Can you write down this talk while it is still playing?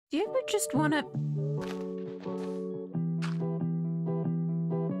Do you ever just want to...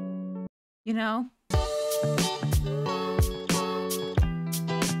 You know?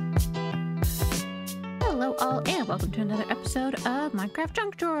 Hello all, and welcome to another episode of Minecraft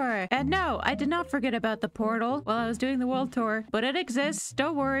Junk Drawer. And no, I did not forget about the portal while I was doing the world tour, but it exists.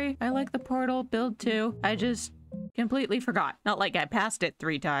 Don't worry. I like the portal build too. I just completely forgot. Not like I passed it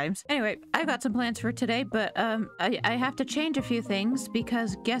 3 times. Anyway, I've got some plans for today, but I have to change a few things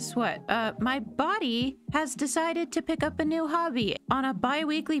because guess what? My body has decided to pick up a new hobby. On a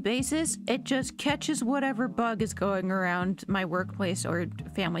bi-weekly basis, it just catches whatever bug is going around my workplace or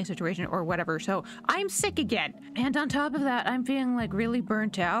family situation or whatever. So I'm sick again. And on top of that, I'm feeling like really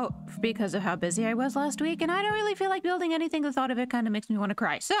burnt out because of how busy I was last week, and I don't really feel like building anything. The thought of it kind of makes me want to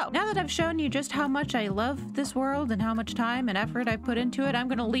cry. So now that I've shown you just how much I love this world and how much time and effort I put into it, I'm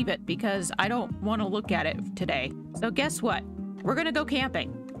gonna leave it because I don't want to look at it today. So guess what? We're gonna go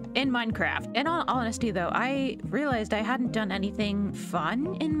camping in Minecraft. In all honesty though, I realized I hadn't done anything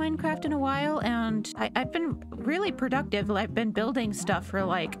fun in Minecraft in a while, and I've been really productive. I've been building stuff for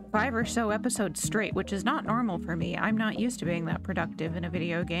like 5 or so episodes straight, which is not normal for me. I'm not used to being that productive in a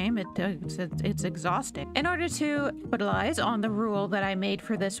video game. It's exhausting. In order to capitalize on the rule that I made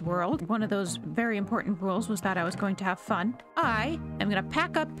for this world, one of those very important rules was that I was going to have fun. I am gonna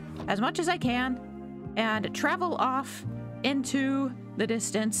pack up as much as I can and travel off into the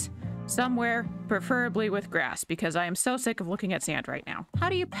distance somewhere, preferably with grass, because I am so sick of looking at sand right now. How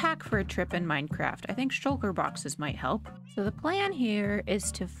do you pack for a trip in Minecraft? I think shulker boxes might help. So the plan here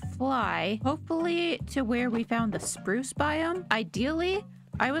is to fly, hopefully to where we found the spruce biome. Ideally,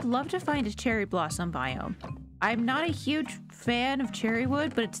 I would love to find a cherry blossom biome. I'm not a huge fan of cherry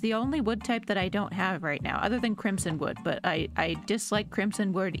wood, but it's the only wood type that I don't have right now, other than crimson wood, but I dislike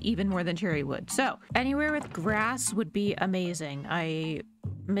crimson wood even more than cherry wood. So anywhere with grass would be amazing. I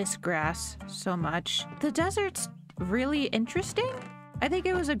miss grass so much. The desert's really interesting. I think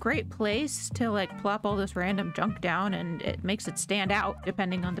it was a great place to like plop all this random junk down, and it makes it stand out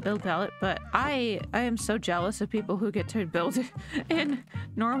depending on the build palette. But I am so jealous of people who get to build in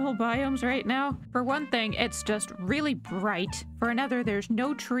normal biomes right now. For one thing, it's just really bright. For another, there's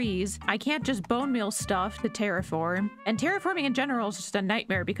no trees. I can't just bone meal stuff to terraform. And terraforming in general is just a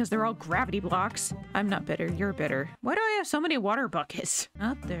nightmare because they're all gravity blocks. I'm not bitter, you're bitter. Why do I have so many water buckets?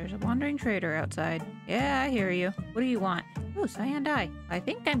 Oh, there's a wandering trader outside. Yeah, I hear you. What do you want? Oh, cyan dye. I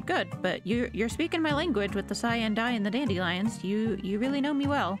think I'm good, but you're speaking my language with the cyan dye and the dandelions. You really know me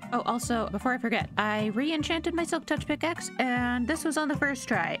well. Oh, also, before I forget, I re-enchanted my silk touch pickaxe, and this was on the first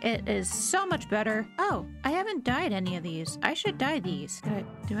try. It is so much better. Oh, I haven't dyed any of these. I should dye these.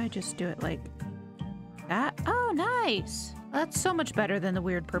 Do I just do it like that? Oh, nice. That's so much better than the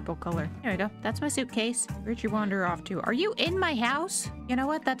weird purple color. There we go. That's my suitcase. Where'd you wander off to? Are you in my house? You know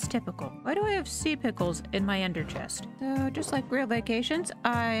what? That's typical. Why do I have sea pickles in my ender chest? So just like real vacations,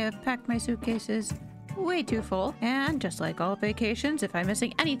 I have packed my suitcases way too full. And just like all vacations, if I'm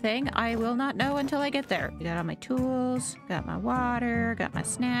missing anything, I will not know until I get there. I got all my tools, got my water, got my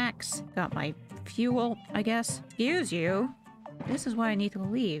snacks, got my fuel, I guess. Excuse you. This is why I need to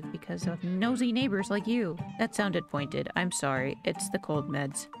leave, because of nosy neighbors like you. That sounded pointed. I'm sorry. It's the cold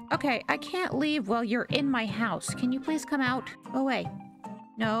meds. Okay, I can't leave while you're in my house. Can you please come out? Go away.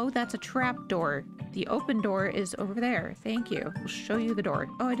 No, that's a trap door. The open door is over there. Thank you. I'll show you the door.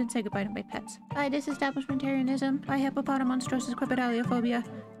 Oh, I didn't say goodbye to my pets. Bye, disestablishmentarianism. Bye, hippopotamonstrosis quipedaliophobia.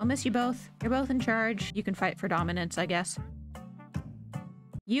 I'll miss you both. You're both in charge. You can fight for dominance, I guess.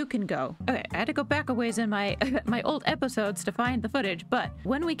 You can go. Okay, I had to go back a ways in my my old episodes to find the footage, but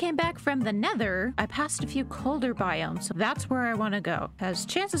when we came back from the nether, I passed a few colder biomes, so that's where I want to go, as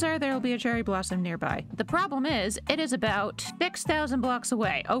chances are there will be a cherry blossom nearby. The problem is, it is about 6,000 blocks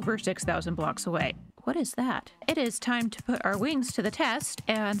away, over 6,000 blocks away. What is that? It is time to put our wings to the test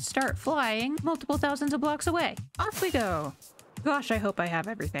and start flying multiple thousands of blocks away. Off we go. Gosh, I hope I have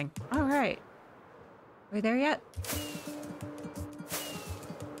everything. All right. Are we there yet?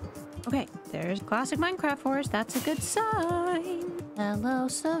 Okay, there's classic Minecraft forest. That's a good sign. Hello,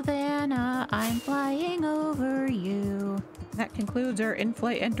 Savannah. I'm flying over you. That concludes our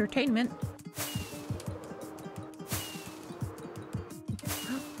in-flight entertainment.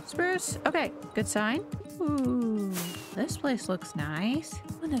 Spruce. Okay, good sign. Ooh, this place looks nice.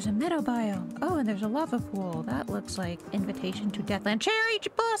 Oh, and there's a meadow biome. Oh, and there's a lava pool. That looks like invitation to Deathland. Cherry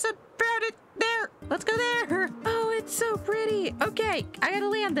blossom. Found it. There. Let's go there. Oh, it's it's so pretty. Okay, I gotta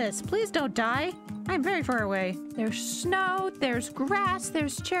land this. Please don't die. I'm very far away. There's snow, there's grass,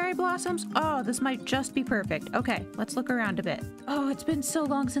 there's cherry blossoms. Oh, this might just be perfect. Okay, let's look around a bit. Oh, it's been so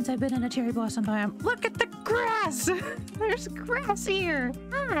long since I've been in a cherry blossom biome. Look at the grass. There's grass here.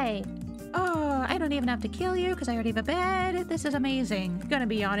 Hi. Oh, I don't even have to kill you because I already have a bed. This is amazing. Gonna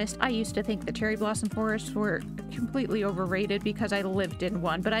be honest, I used to think the cherry blossom forests were completely overrated because I lived in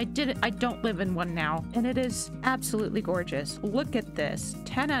one, but I don't live in one now. And it is absolutely gorgeous. Look at this.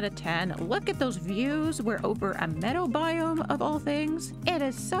 10 out of 10. Look at those views. We're over a meadow biome of all things. It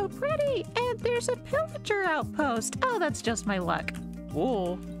is so pretty. And there's a pillager outpost. Oh, that's just my luck.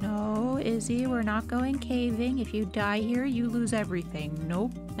 Whoa. No, Izzy, we're not going caving. If you die here, you lose everything.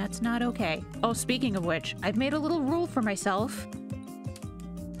 Nope, that's not okay. Oh, speaking of which, I've made a little rule for myself.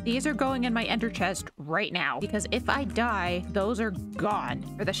 These are going in my ender chest right now, because if I die, those are gone.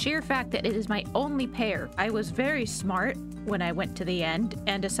 For the sheer fact that it is my only pair. I was very smart when I went to the end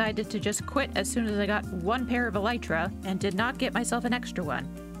and decided to just quit as soon as I got one pair of elytra and did not get myself an extra one.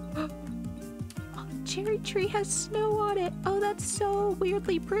 Cherry tree has snow on it. Oh, that's so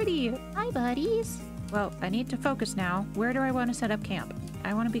weirdly pretty. Hi, buddies. Well, I need to focus now. Where do I want to set up camp?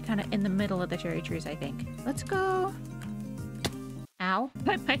 I want to be kind of in the middle of the cherry trees, I think. Let's go. Ow.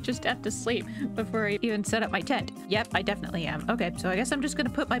 I might just have to sleep before I even set up my tent. Yep, I definitely am. Okay, so I guess I'm just going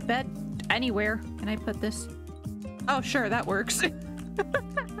to put my bed anywhere. Can I put this? Oh, sure, that works.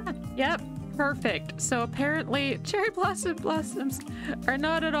 Yep. Perfect. So apparently cherry blossoms are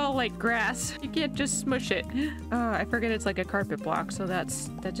not at all like grass. You can't just smush it. Oh, I forget it's like a carpet block, so that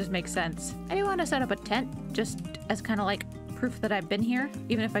just makes sense. I do want to set up a tent just as kind of like proof that I've been here.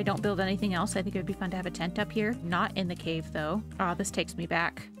 Even if I don't build anything else, I think it would be fun to have a tent up here. Not in the cave though. Oh, this takes me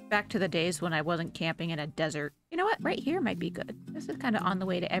back to the days when I wasn't camping in a desert. You know what? Right here might be good. This is kind of on the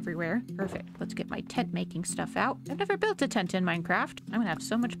way to everywhere. Perfect. Let's get my tent making stuff out. I've never built a tent in Minecraft. I'm gonna have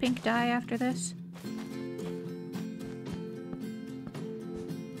so much pink dye after this.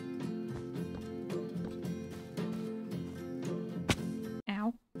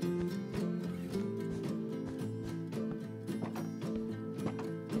 Ow.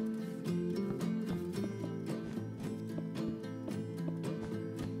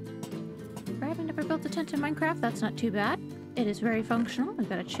 I've never built a tent in Minecraft. That's not too bad. It is very functional. We've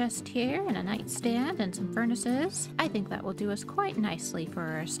got a chest here and a nightstand and some furnaces. I think that will do us quite nicely for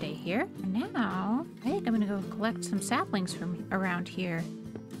our stay here. And now, I think I'm gonna go collect some saplings from around here.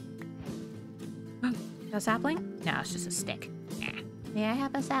 A sapling? No, it's just a stick. May I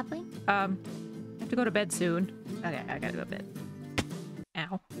have a sapling? I have to go to bed soon. Okay, I gotta go to bed.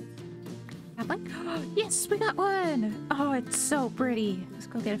 Ow. Sapling? Yes, we got one! Oh, it's so pretty. Let's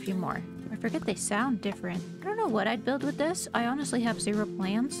go get a few more. I forget they sound different. I don't know what I'd build with this. I honestly have zero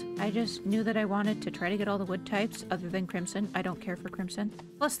plans. I just knew that I wanted to try to get all the wood types other than crimson. I don't care for crimson.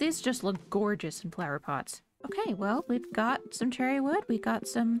 Plus, these just look gorgeous in flower pots. Okay, well, we've got some cherry wood. We got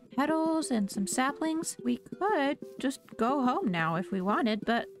some petals and some saplings. We could just go home now if we wanted,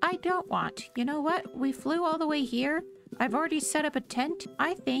 but I don't want. You know what? We flew all the way here. I've already set up a tent.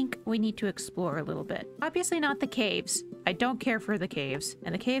 I think we need to explore a little bit. Obviously not the caves. I don't care for the caves,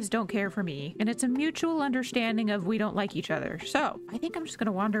 and the caves don't care for me. And it's a mutual understanding of we don't like each other. So I think I'm just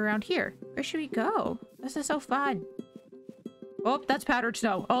gonna wander around here. Where should we go? This is so fun. Oh, that's powdered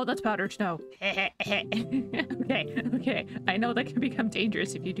snow. Oh, that's powdered snow. Okay. I know that can become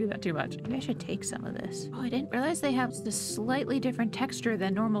dangerous if you do that too much. Maybe I should take some of this. Oh, I didn't realize they have this slightly different texture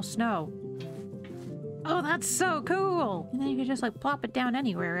than normal snow. Oh, that's so cool! And then you can just like plop it down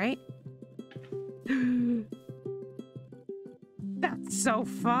anywhere, right? That's so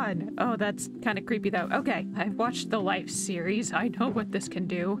fun. Oh, that's kind of creepy though. Okay, I've watched the Life series. I know what this can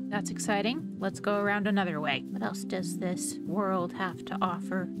do. That's exciting. Let's go around another way. What else does this world have to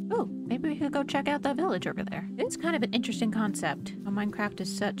offer? Oh, maybe we could go check out that village over there. It's kind of an interesting concept. Minecraft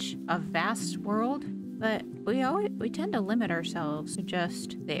is such a vast world, but we tend to limit ourselves to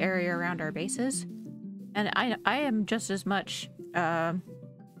just the area around our bases. And I am just as much,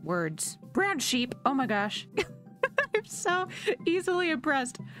 words. Brown sheep! Oh my gosh. I'm so easily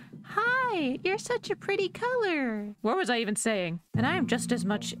impressed. Hi! You're such a pretty color! What was I even saying? And I am just as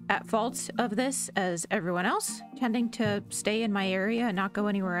much at fault of this as everyone else, tending to stay in my area and not go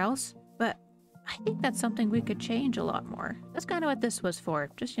anywhere else. But I think that's something we could change a lot more. That's kind of what this was for.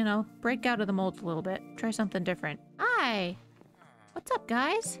 Just, you know, break out of the mold a little bit. Try something different. Hi! What's up,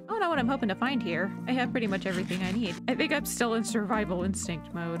 guys? I don't know what I'm hoping to find here. I have pretty much everything I need. I think I'm still in survival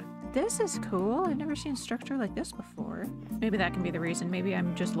instinct mode. this is cool. I've never seen a structure like this before. Maybe that can be the reason. Maybe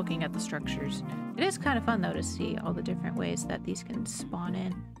I'm just looking at the structures. It is kind of fun, though, to see all the different ways that these can spawn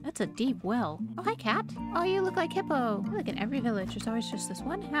in. That's a deep well. Oh, hi, cat. Oh, you look like Hippo. I feel like in every village, there's always just this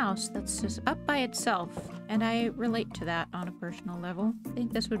one house that's just up by itself. And I relate to that on a personal level. I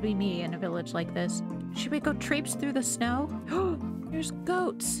think this would be me in a village like this. Should we go traipse through the snow? Oh, there's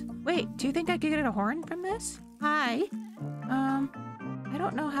goats. Wait, do you think I could get a horn from this? Hi. I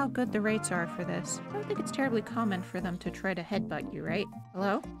don't know how good the rates are for this. I don't think it's terribly common for them to try to headbutt you, right?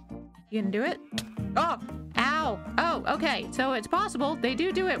 Hello? You can do it? Oh! Ow! Oh, okay. So it's possible they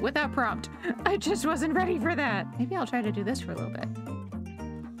do it without prompt. I just wasn't ready for that. Maybe I'll try to do this for a little bit.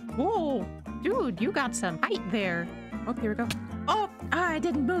 Whoa! Dude, you got some height there. Oh, here we go. Oh! I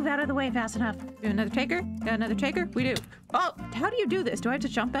didn't move out of the way fast enough. Do another taker? Got another taker? We do. Oh! How do you do this? Do I have to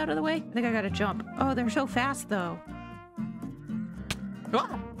jump out of the way? I think I gotta jump. Oh, they're so fast, though.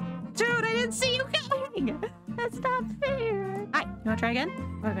 Oh. Dude, I didn't see you coming! That's not fair! Hi, you wanna try again?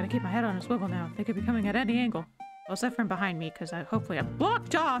 Oh, I gotta keep my head on a swivel now. They could be coming at any angle. Well, except from behind me, because hopefully I'm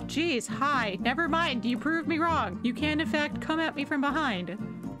blocked off. Jeez, hi. Never mind, you proved me wrong. You can, in fact, come at me from behind.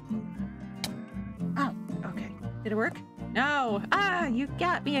 Oh, okay. Did it work? No! Ah, you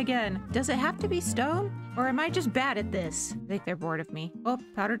got me again. Does it have to be stone? Or am I just bad at this? I think they're bored of me. Oh,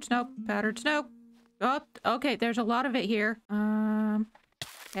 powdered snow. Powdered snow. Oh, okay, there's a lot of it here.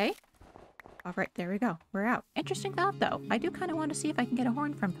 Okay. All right, there we go. We're out. Interesting thought, though. I do kind of want to see if I can get a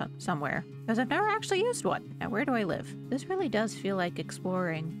horn from somewhere, because I've never actually used one. Now, where do I live? This really does feel like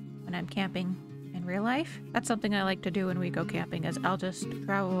exploring when I'm camping in real life. That's something I like to do when we go camping, is I'll just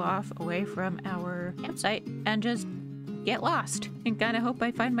travel off away from our campsite and just get lost and kind of hope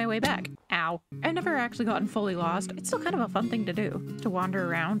I find my way back. Ow. I've never actually gotten fully lost. It's still kind of a fun thing to do, to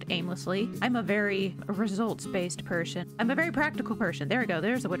wander around aimlessly. I'm a very results-based person. I'm a very practical person. There we go.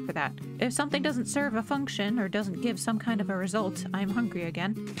 There's the word for that. If something doesn't serve a function or doesn't give some kind of a result, I'm hungry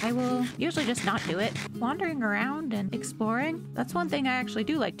again. I will usually just not do it. Wandering around and exploring, that's one thing I actually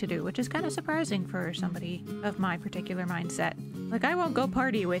do like to do, which is kind of surprising for somebody of my particular mindset. Like, I won't go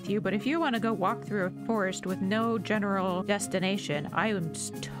party with you, but if you want to go walk through a forest with no general destination, I am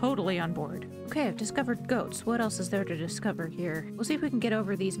totally on board. Okay, I've discovered goats. What else is there to discover here? We'll see if we can get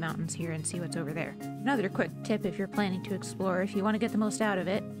over these mountains here and see what's over there. Another quick tip if you're planning to explore, if you want to get the most out of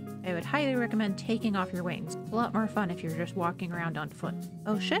it, I would highly recommend taking off your wings. It's a lot more fun if you're just walking around on foot.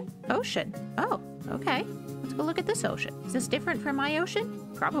 Ocean? Ocean. Oh, okay. Let's go look at this ocean. Is this different from my ocean?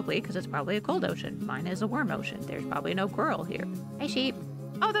 Probably, because it's probably a cold ocean. Mine is a warm ocean. There's probably no coral here. Hi, sheep.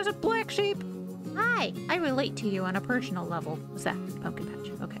 Oh, there's a black sheep. Hi. I relate to you on a personal level. What's that? Pumpkin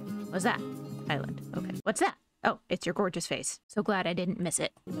patch. Okay. What's that? Island. Okay. What's that? Oh, it's your gorgeous face. So glad I didn't miss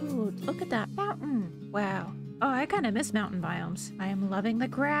it. Ooh, look at that mountain. Wow. Oh, I kind of miss mountain biomes. I am loving the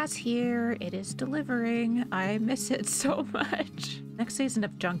grass here. It is delivering. I miss it so much. Next season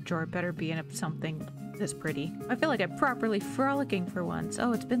of Junk Drawer better be in something this pretty. I feel like I'm properly frolicking for once.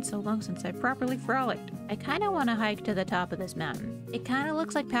 Oh, it's been so long since I properly frolicked. I kind of want to hike to the top of this mountain. It kind of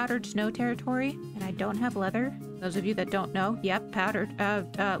looks like powdered snow territory, and I don't have leather. Those of you that don't know, yep, powdered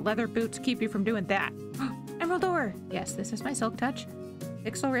leather boots keep you from doing that. Emerald ore! Yes, this is my silk touch.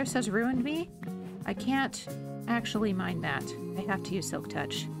 Pixel Rifts has ruined me. I can't actually mine that. I have to use silk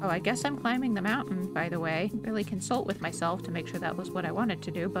touch. Oh, I guess I'm climbing the mountain, by the way. Really consult with myself to make sure that was what I wanted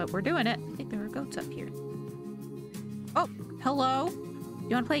to do, but we're doing it. I think there were goats up here. Oh, hello?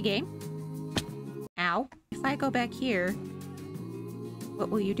 You want to play a game? Ow. If I go back here, what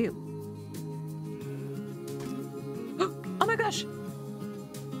will you do? Oh my gosh!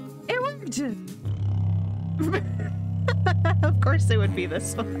 It worked! Of course it would be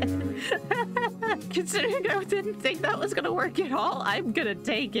this one. Considering I didn't think that was gonna work at all, I'm gonna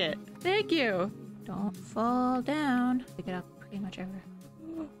take it. Thank you. Don't fall down. Pick it up pretty much everywhere.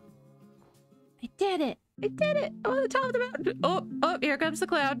 I did it. I did it. I'm on the top of the mountain. Oh, oh, here comes the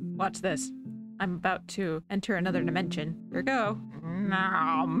cloud. Watch this. I'm about to enter another dimension. Here we go.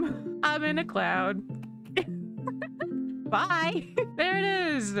 Nom. I'm in a cloud. Bye. There it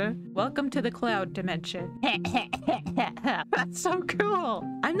is. Welcome to the cloud dimension. That's so cool.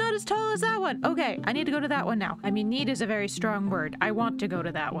 I'm not as tall as that one. Okay, I need to go to that one now. I mean, need is a very strong word. I want to go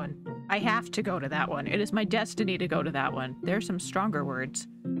to that one. I have to go to that one. It is my destiny to go to that one. There's some stronger words.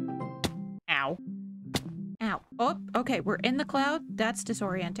 Ow. Ow. Oh, okay, we're in the cloud. That's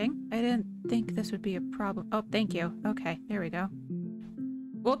disorienting. I didn't think this would be a problem. Oh, thank you. Okay, there we go.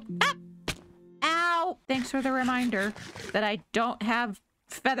 Whoop. Ah! Ow! Thanks for the reminder that I don't have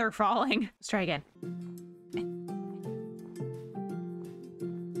feather falling. Let's try again.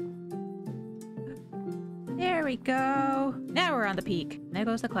 There we we go. Now we're on the peak. There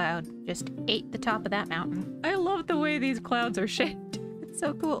goes the cloud. Just ate the top of that mountain. I love the way these clouds are shaped. It's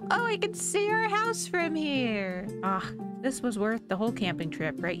so cool. Oh, I can see our house from here. Ah, this was worth the whole camping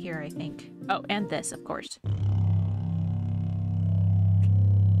trip right here, I think. Oh, and this, of course.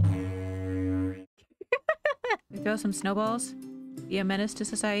 We throw some snowballs. Be a menace to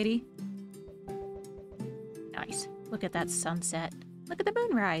society. Nice. Look at that sunset. Look at the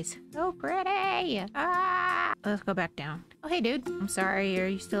moonrise. So pretty. Ah! Let's go back down. Oh, hey, dude. I'm sorry. Are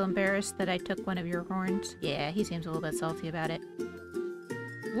you still embarrassed that I took one of your horns? Yeah, he seems a little bit salty about it.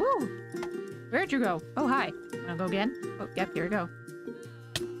 Woo! Where'd you go? Oh, hi. Wanna go again? Oh, yep, here we go.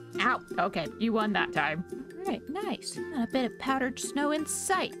 Ow! Okay, you won that time. All right, nice. Not a bit of powdered snow in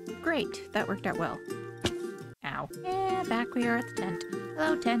sight. Great. That worked out well. Ow. And back we are at the tent.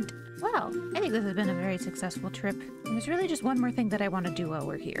 Hello, tent. Well, I think this has been a very successful trip. There's really just one more thing that I want to do while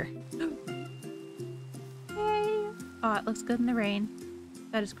we're here. Hey! Oh, it looks good in the rain.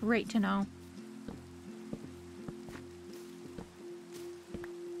 That is great to know.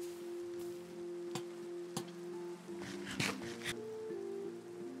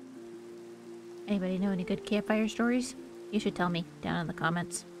 Anybody know any good campfire stories? You should tell me down in the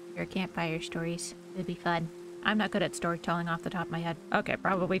comments. Your campfire stories. It'd be fun. I'm not good at storytelling off the top of my head. Okay,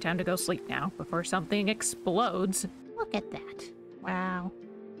 probably time to go sleep now before something explodes. Look at that. Wow.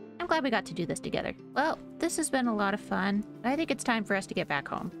 I'm glad we got to do this together. Well, this has been a lot of fun. I think it's time for us to get back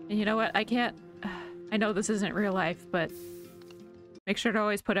home. And you know what? I can't... I know this isn't real life, but... make sure to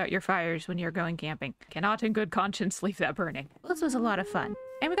always put out your fires when you're going camping. Cannot in good conscience leave that burning. Well, this was a lot of fun.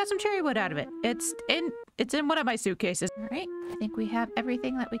 And we got some cherry wood out of it. It's in one of my suitcases. All right, I think we have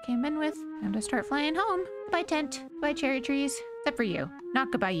everything that we came in with. Time to start flying home. Goodbye, tent. Goodbye, cherry trees. Except for you.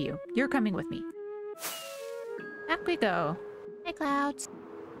 Not goodbye you. You're coming with me. Back we go. Hi, clouds.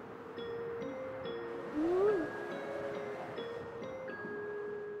 Ooh.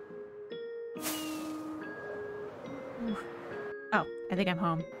 Ooh. Oh, I think I'm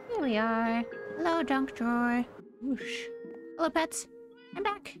home. Here we are. Hello, junk drawer. Whoosh. Hello, pets. I'm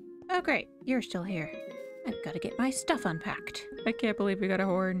back. Oh, great. You're still here. I've got to get my stuff unpacked. I can't believe we got a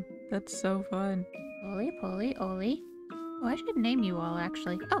horn. That's so fun. Oli, Polly, Oli. Oh, I should name you all,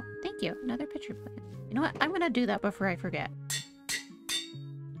 actually. Oh, thank you. Another picture plant. You know what? I'm going to do that before I forget.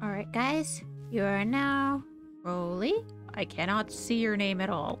 All right, guys. You are now Oli. I cannot see your name at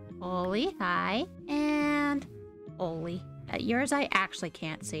all. Oli, hi. And Oli. Yours I actually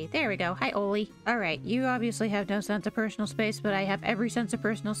can't see. There we go. Hi, Oli. All right, you obviously have no sense of personal space, but I have every sense of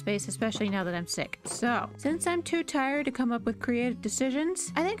personal space, especially now that I'm sick. So, since I'm too tired to come up with creative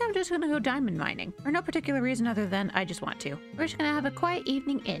decisions, I think I'm just gonna go diamond mining. For no particular reason other than I just want to. We're just gonna have a quiet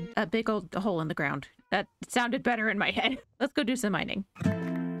evening in a big old hole in the ground. That sounded better in my head. Let's go do some mining.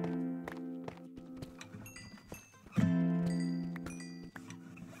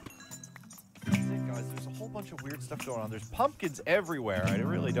 Bunch of weird stuff going on. There's pumpkins everywhere. I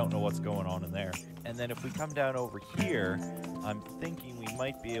really don't know what's going on in there. And then if we come down over here, I'm thinking we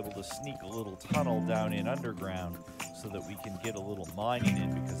might be able to sneak a little tunnel down in underground so that we can get a little mining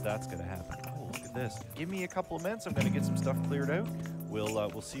in, because that's going to happen. Oh, look at this. Give me a couple of minutes. I'm going to get some stuff cleared out.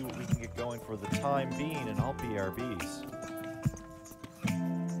 We'll see what we can get going for the time being, and I'll BRBs.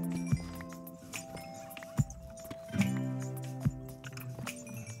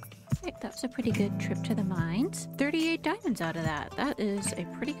 That was a pretty good trip to the mines. 38 diamonds out of that. That is a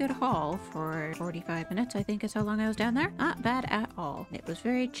pretty good haul for 45 minutes, I think is how long I was down there. Not bad at all. It was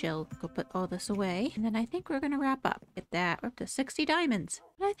very chill. Go put all this away. And then I think we're going to wrap up. Get that. We're up to 60 diamonds.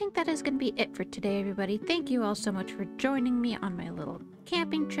 And I think that is going to be it for today, everybody. Thank you all so much for joining me on my little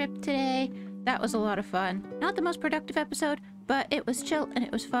camping trip today. That was a lot of fun. Not the most productive episode, but it was chill and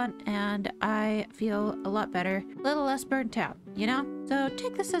it was fun, and I feel a lot better. A little less burnt out, you know? So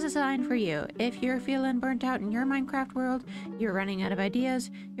take this as a sign for you. If you're feeling burnt out in your Minecraft world, you're running out of ideas,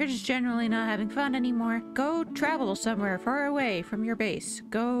 you're just generally not having fun anymore, go travel somewhere far away from your base.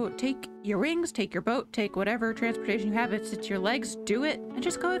 Go take your wings, take your boat, take whatever transportation you have. It's your legs, do it, and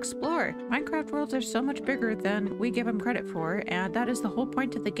just go explore. Minecraft worlds are so much bigger than we give them credit for, and that is the whole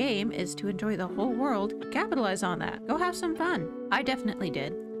point of the game, is to enjoy the whole world. Capitalize on that. Go have some fun. I definitely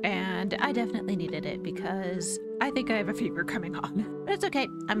did. And I definitely needed it because I think I have a fever coming on. But it's okay.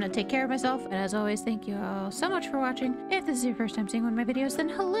 I'm gonna take care of myself. And as always, thank you all so much for watching. If this is your first time seeing one of my videos, then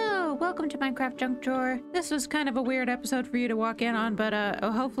hello! Welcome to Minecraft Junk Drawer. This was kind of a weird episode for you to walk in on, but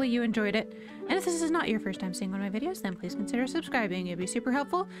hopefully you enjoyed it. And if this is not your first time seeing one of my videos, then please consider subscribing. It'd be super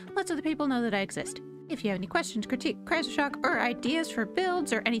helpful. Lets other people know that I exist. If you have any questions, critique, cries of shock, or ideas for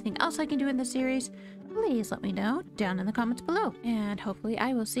builds or anything else I can do in the series, please let me know down in the comments below. And hopefully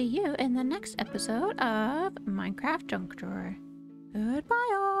I will see you in the next episode of Minecraft Junk Drawer.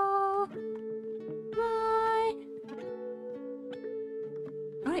 Goodbye all. Bye.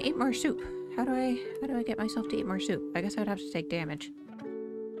 I want to eat more soup. How do I get myself to eat more soup? I guess I would have to take damage.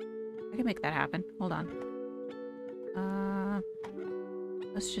 I can make that happen. Hold on.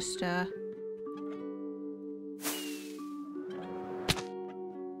 Let's just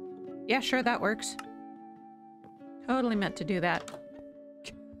yeah, sure, that works. Totally meant to do that.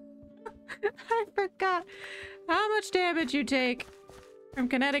 I forgot how much damage you take from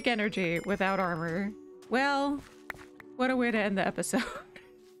kinetic energy without armor. Well, what a way to end the episode.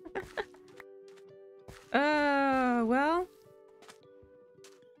 Well,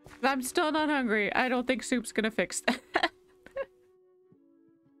 I'm still not hungry. I don't think soup's gonna fix that.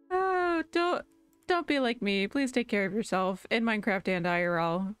 Oh, don't be like me. Please take care of yourself in Minecraft and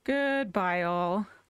IRL. Goodbye, all.